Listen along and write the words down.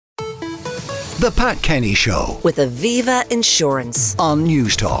The Pat Kenny Show with Aviva Insurance on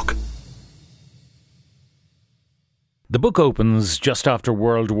News Talk. The book opens just after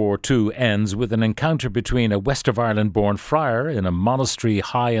World War II ends with an encounter between a West of Ireland-born friar in a monastery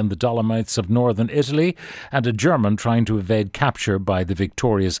high in the Dolomites of northern Italy and a German trying to evade capture by the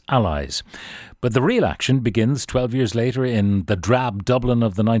victorious Allies. But the real action begins 12 years later in the drab Dublin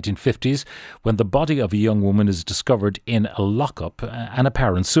of the 1950s when the body of a young woman is discovered in a lockup, an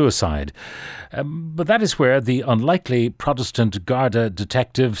apparent suicide. But that is where the unlikely Protestant Garda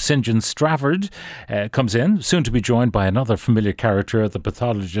detective St. John Strafford comes in, soon to be joined by another familiar character, the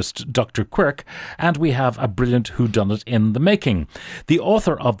pathologist Dr. Quirk, and we have a brilliant whodunit in the making. The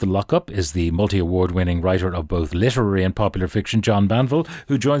author of The Lockup is the multi-award winning writer of both literary and popular fiction, John Banville,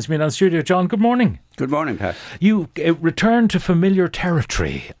 who joins me in the studio. John, good morning. Good morning, Pat. You return to familiar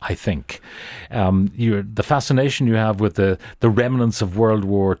territory, I think. The fascination you have with the remnants of World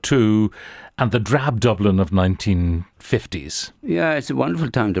War II and the drab Dublin of 1950s. Yeah, it's a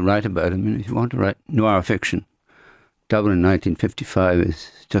wonderful time to write about it. I mean, if you want to write noir fiction, Dublin 1955 is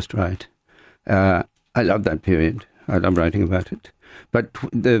just right. I love that period. I love writing about it. But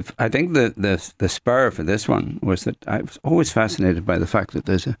I think the spur for this one was that I was always fascinated by the fact that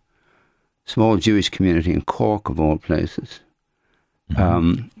there's a small Jewish community in Cork, of all places.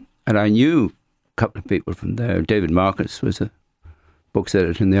 Mm-hmm. And I knew a couple of people from there. David Marcus was a books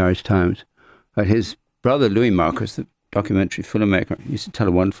editor in the Irish Times. But his brother, Louis Marcus, the documentary filmmaker, used to tell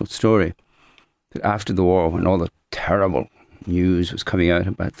a wonderful story that after the war, when all the terrible news was coming out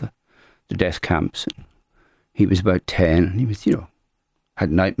about the death camps, he was about 10, and he was,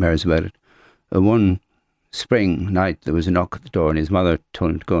 had nightmares about it. One spring night, there was a knock at the door, and his mother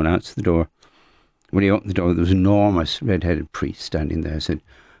told him to go and answer the door. When he opened the door, there was an enormous red-headed priest standing there, said,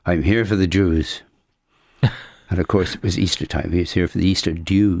 "I'm here for the Jews." And of course, it was Easter time. He was here for the Easter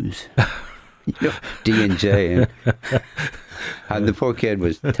Dews. D and J. And the poor kid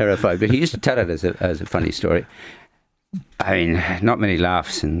was terrified. But he used to tell it as a funny story. I mean, not many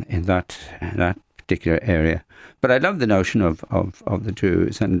laughs in that particular area. But I love the notion of the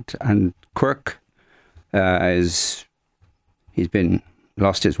Jews. And Quirk he's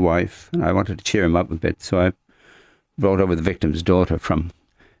lost his wife, and I wanted to cheer him up a bit, so I brought over the victim's daughter from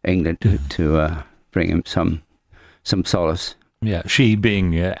England to bring him some solace. Yeah, she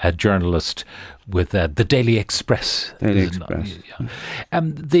being a journalist with the Daily Express. Daily Express. Yeah.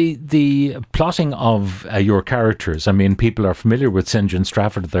 The plotting of your characters, I mean, people are familiar with St. John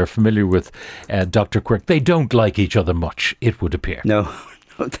Strafford, they're familiar with Dr. Quirk. They don't like each other much, it would appear. No,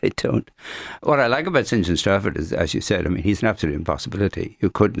 they don't. What I like about St. John Strafford is, as you said, I mean, he's an absolute impossibility. You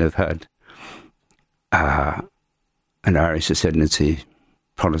couldn't have had an Irish ascendancy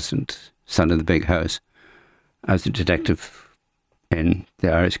Protestant son of the big house as a detective in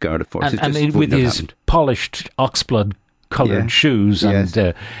the Irish Garda Force. And with his polished oxblood coloured shoes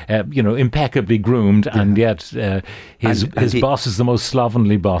and impeccably groomed, and yet his boss is the most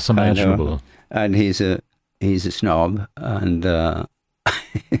slovenly boss imaginable. And he's a snob, and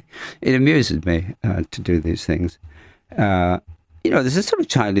it amuses me to do these things. There's a sort of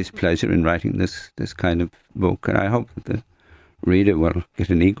childish pleasure in writing this kind of book, and I hope that the reader will get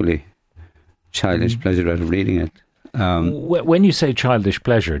an equally childish pleasure out of reading it. When you say childish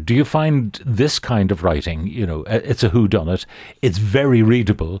pleasure, do you find this kind of writing, it's a whodunit, it's very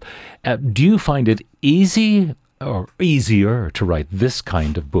readable. Do you find it easy or easier to write this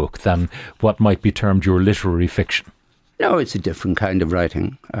kind of book than what might be termed your literary fiction? No, it's a different kind of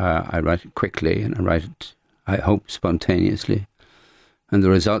writing. I write it quickly, and I write it, I hope, spontaneously. And the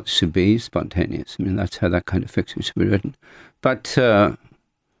results should be spontaneous. I mean, that's how that kind of fiction should be written. But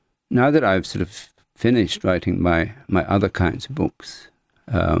now that I've sort of finished writing my other kinds of books,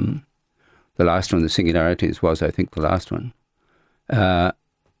 the last one, The Singularities, was, I think, the last one.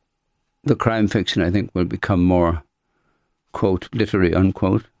 The crime fiction, I think, will become more, quote, literary,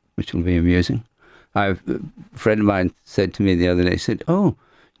 unquote, which will be amusing. A friend of mine said to me the other day, said, "Oh,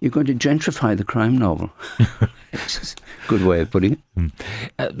 you're going to gentrify the crime novel." It's a good way of putting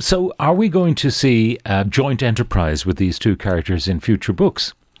it. So are we going to see a joint enterprise with these two characters in future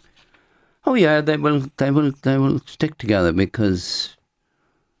books? Oh yeah, they will stick together because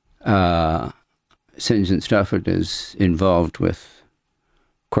St. John Strafford is involved with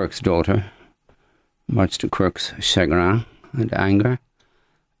Quirk's daughter, much to Quirk's chagrin and anger.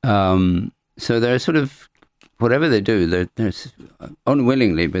 So they're sort of, whatever they do, they're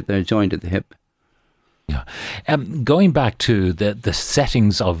unwillingly, but they're joined at the hip. Yeah. Going back to the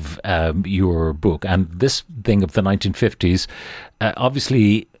settings of your book and this thing of the 1950s,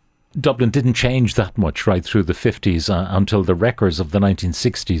 obviously Dublin didn't change that much right through the 50s until the wreckers of the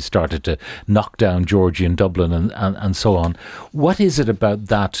 1960s started to knock down Georgian Dublin and so on. What is it about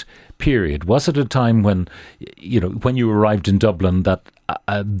that period? Was it a time when, when you arrived in Dublin that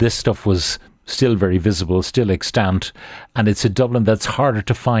this stuff was still very visible, still extant, and it's a Dublin that's harder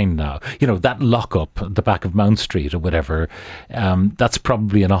to find now? That Lockup at the back of Mount Street or whatever, that's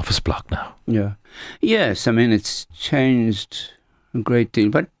probably an office block now. Yeah. Yes, I mean, it's changed a great deal,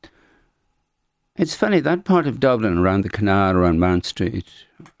 but it's funny, that part of Dublin around the canal, around Mount Street,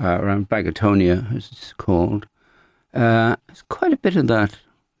 around Bagatonia, as it's called, there's quite a bit of that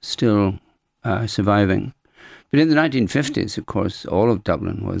still surviving. But in the 1950s, of course, all of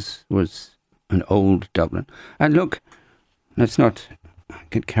Dublin was an old Dublin. And look, let's not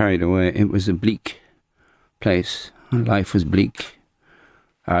get carried away. It was a bleak place, and life was bleak.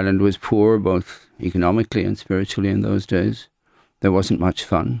 Ireland was poor, both economically and spiritually in those days. There wasn't much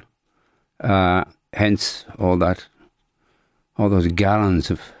fun. Hence all those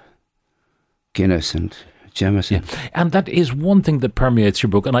gallons of Guinness and Jameson. Yeah. And that is one thing that permeates your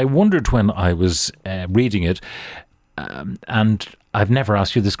book. And I wondered when I was reading it, and I've never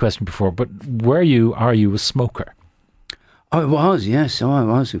asked you this question before, but are you a smoker? Oh, I was, yes. I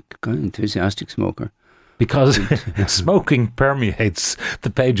was a enthusiastic smoker. Because smoking permeates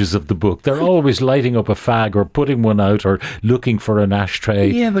the pages of the book. They're always lighting up a fag or putting one out or looking for an ashtray.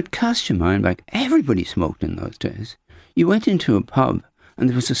 Yeah, but cast your mind back. Everybody smoked in those days. You went into a pub and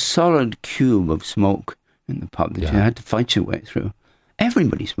there was a solid cube of smoke in the pub that you had to fight your way through.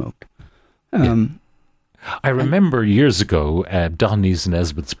 Everybody smoked. I remember years ago, Donny's and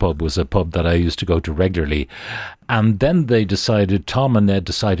Nesbitt's pub was a pub that I used to go to regularly. And then Tom and Ned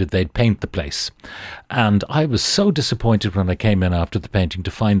decided they'd paint the place. And I was so disappointed when I came in after the painting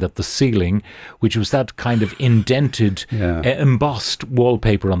to find that the ceiling, which was that kind of indented, embossed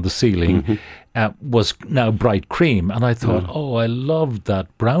wallpaper on the ceiling, was now bright cream. And I thought, I loved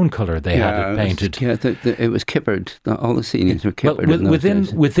that brown colour they had it painted. It was kippered. All the ceilings were kippered. Well,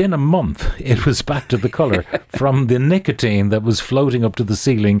 within a month, it was back to the colour from the nicotine that was floating up to the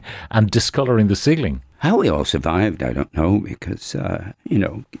ceiling and discolouring the ceiling. How we all survived, I don't know, because,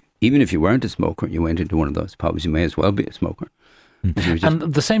 even if you weren't a smoker and you went into one of those pubs, you may as well be a smoker. And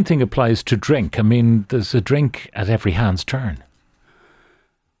the same thing applies to drink. I mean, there's a drink at every hand's turn.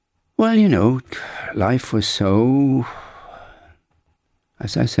 Well, life was so,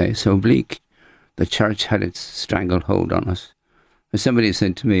 as I say, so bleak. The church had its stranglehold on us. As somebody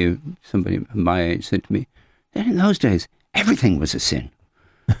my age said to me, in those days, everything was a sin.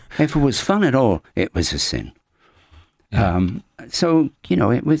 If it was fun at all, it was a sin. Yeah.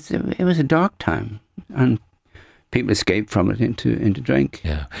 It was a dark time, and people escaped from it into drink.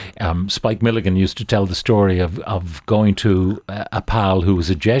 Yeah. Spike Milligan used to tell the story of going to a pal who was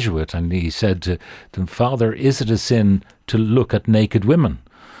a Jesuit, and he said to him, "Father, is it a sin to look at naked women?"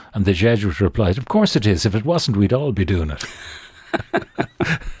 And the Jesuit replied, "Of course it is. If it wasn't, we'd all be doing it."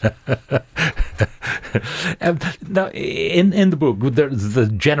 Now, in the book, there's the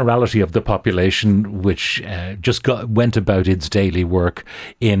generality of the population which just went about its daily work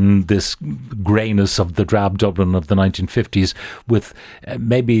in this greyness of the drab Dublin of the 1950s, with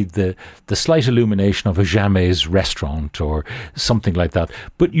maybe the slight illumination of a Jamais restaurant or something like that.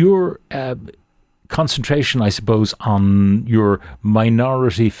 But your concentration, I suppose, on your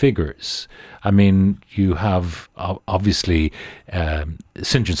minority figures. I mean, you have obviously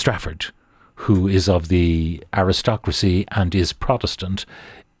St. John Strafford, who is of the aristocracy and is Protestant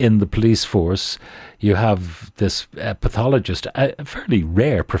in the police force. You have this pathologist, a fairly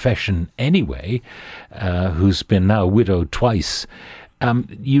rare profession anyway, who's been now widowed twice.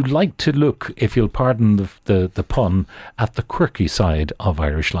 You like to look, if you'll pardon the pun, at the quirky side of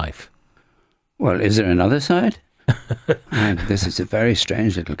Irish life. Well, is there another side? This is a very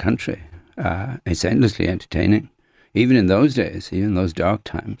strange little country. It's endlessly entertaining. Even in those days, even those dark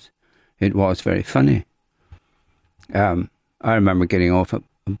times, it was very funny. I remember getting off a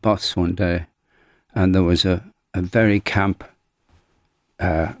bus one day, and there was a very camp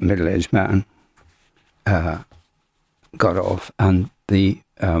middle-aged man got off, and the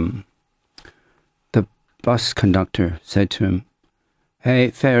bus conductor said to him,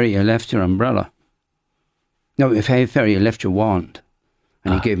 "Hey, Ferry, you left your umbrella." No, "Hey, Ferry, you left your wand."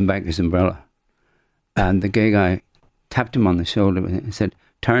 And he gave him back his umbrella. And the gay guy tapped him on the shoulder and said,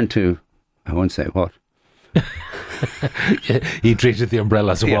 "Turn to," I won't say what. He treated the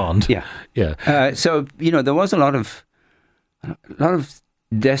umbrella as a wand. Yeah. So, there was a lot of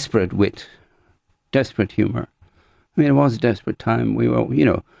desperate wit, desperate humour. I mean, it was a desperate time. We were,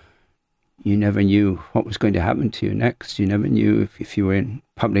 You never knew what was going to happen to you next. You never knew if you were in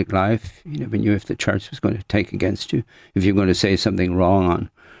public life. You never knew if the church was going to take against you. If you were going to say something wrong on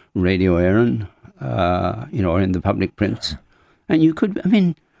Radio Éireann, or in the public prints. And you could,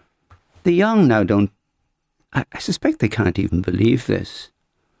 the young now don't, I suspect they can't even believe this.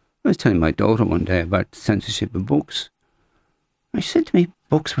 I was telling my daughter one day about censorship of books. And she said to me,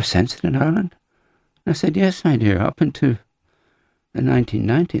 books were censored in Ireland? And I said, yes, my dear, up into the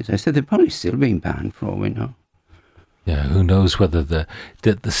 1990s. I said, they're probably still being banned for all we know. Yeah, who knows whether the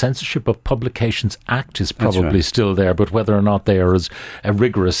Censorship of Publications Act is probably still there, but whether or not they are as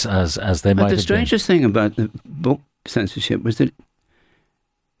rigorous as they might have been. The strangest thing about the book censorship was that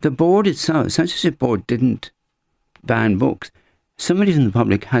the board itself, censorship board, didn't ban books. Somebody in the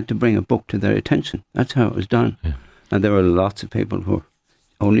public had to bring a book to their attention. That's how it was done. Yeah. And there were lots of people who were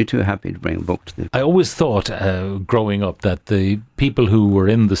only too happy to bring a book to the... I always thought, growing up, that the people who were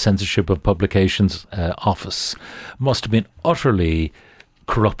in the Censorship of Publications office must have been utterly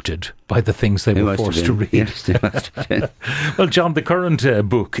corrupted by the things they were forced to read. Yes, they must have been. Well, John, the current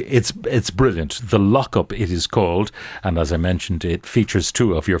book, it's brilliant. The Lockup, it is called, and as I mentioned, it features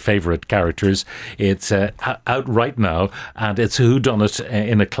two of your favourite characters. It's out right now, and it's a whodunit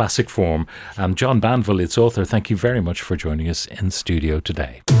in a classic form. And John Banville, its author, thank you very much for joining us in studio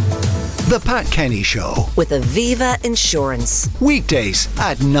today. The Pat Kenny Show. With Aviva Insurance. Weekdays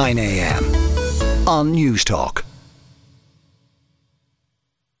at 9 a.m. on News Talk.